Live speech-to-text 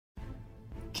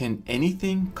Can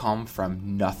anything come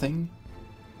from nothing?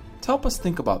 To help us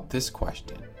think about this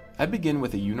question, I begin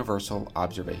with a universal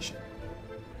observation.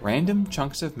 Random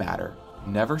chunks of matter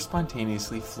never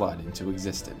spontaneously flood into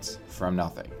existence from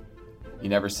nothing. You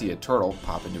never see a turtle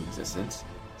pop into existence.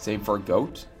 Same for a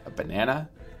goat, a banana,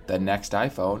 the next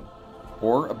iPhone,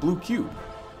 or a blue cube.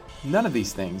 None of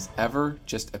these things ever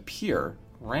just appear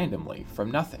randomly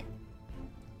from nothing.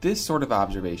 This sort of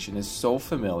observation is so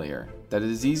familiar that it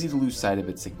is easy to lose sight of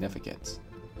its significance.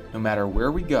 No matter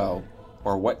where we go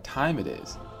or what time it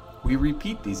is, we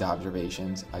repeat these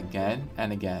observations again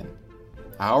and again.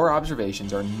 Our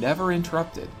observations are never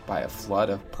interrupted by a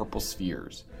flood of purple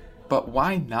spheres. But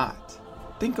why not?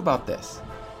 Think about this.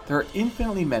 There are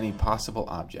infinitely many possible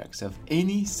objects of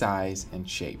any size and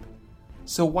shape.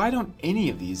 So why don't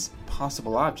any of these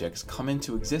possible objects come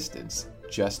into existence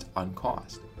just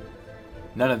uncaused?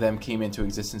 None of them came into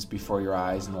existence before your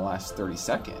eyes in the last 30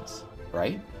 seconds,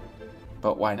 right?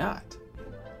 But why not?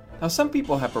 Now, some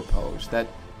people have proposed that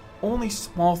only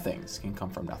small things can come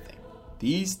from nothing.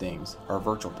 These things are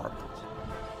virtual particles.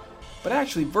 But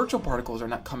actually, virtual particles are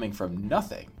not coming from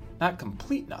nothing, not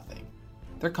complete nothing.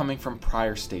 They're coming from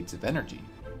prior states of energy.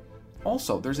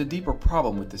 Also, there's a deeper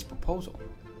problem with this proposal.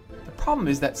 The problem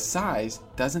is that size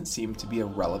doesn't seem to be a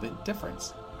relevant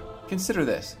difference. Consider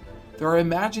this. There are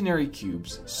imaginary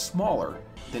cubes smaller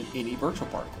than any virtual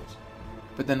particles.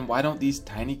 But then why don't these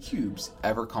tiny cubes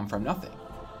ever come from nothing?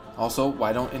 Also,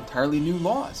 why don't entirely new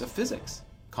laws of physics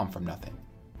come from nothing?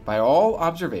 By all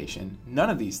observation, none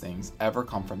of these things ever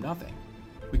come from nothing.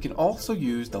 We can also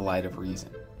use the light of reason.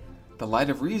 The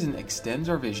light of reason extends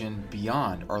our vision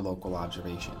beyond our local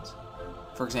observations.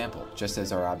 For example, just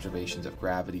as our observations of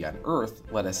gravity on Earth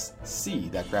let us see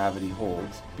that gravity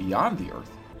holds beyond the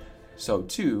Earth, so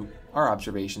too, our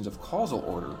observations of causal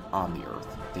order on the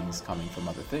Earth, things coming from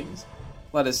other things,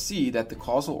 let us see that the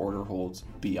causal order holds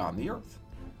beyond the Earth.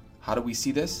 How do we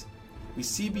see this? We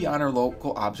see beyond our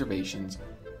local observations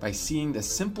by seeing the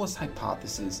simplest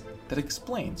hypothesis that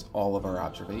explains all of our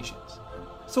observations.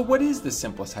 So what is the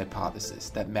simplest hypothesis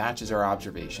that matches our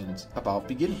observations about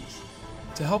beginnings?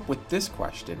 To help with this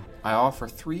question, I offer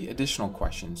 3 additional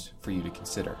questions for you to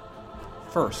consider.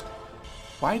 First,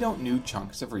 why don't new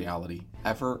chunks of reality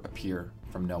ever appear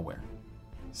from nowhere?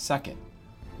 Second,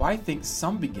 why think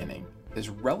some beginning is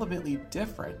relevantly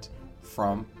different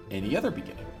from any other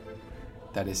beginning?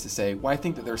 That is to say, why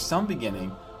think that there's some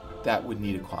beginning that would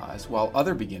need a cause while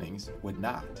other beginnings would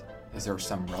not? Is there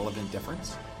some relevant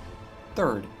difference?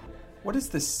 Third, what is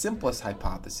the simplest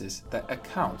hypothesis that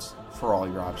accounts for all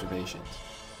your observations?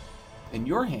 In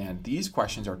your hand, these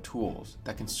questions are tools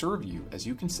that can serve you as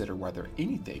you consider whether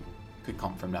anything could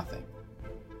come from nothing.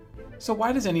 So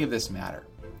why does any of this matter?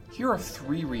 Here are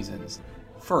 3 reasons.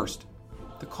 First,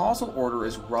 the causal order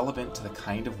is relevant to the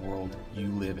kind of world you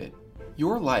live in.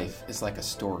 Your life is like a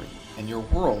story, and your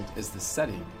world is the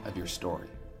setting of your story.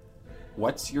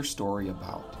 What's your story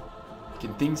about?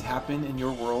 Can things happen in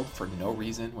your world for no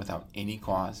reason without any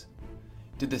cause?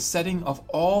 Did the setting of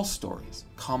all stories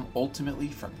come ultimately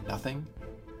from nothing?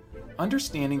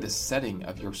 Understanding the setting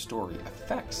of your story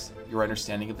affects your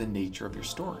understanding of the nature of your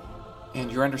story.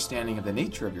 And your understanding of the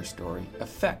nature of your story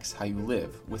affects how you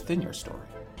live within your story.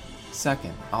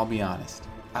 Second, I'll be honest.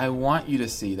 I want you to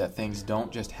see that things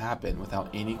don't just happen without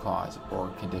any cause or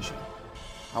condition.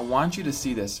 I want you to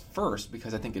see this first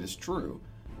because I think it is true,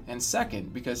 and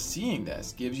second because seeing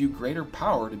this gives you greater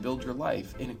power to build your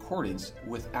life in accordance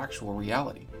with actual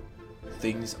reality.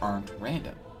 Things aren't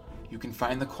random. You can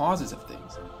find the causes of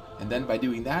things, and then by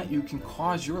doing that you can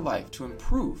cause your life to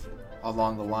improve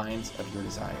along the lines of your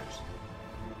desires.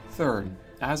 Third,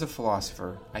 as a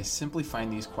philosopher, I simply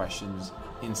find these questions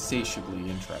insatiably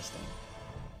interesting.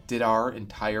 Did our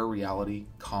entire reality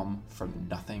come from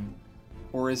nothing?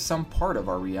 Or is some part of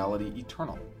our reality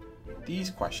eternal? These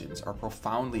questions are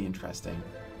profoundly interesting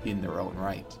in their own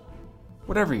right.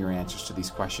 Whatever your answers to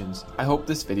these questions, I hope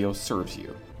this video serves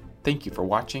you. Thank you for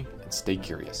watching and stay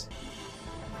curious.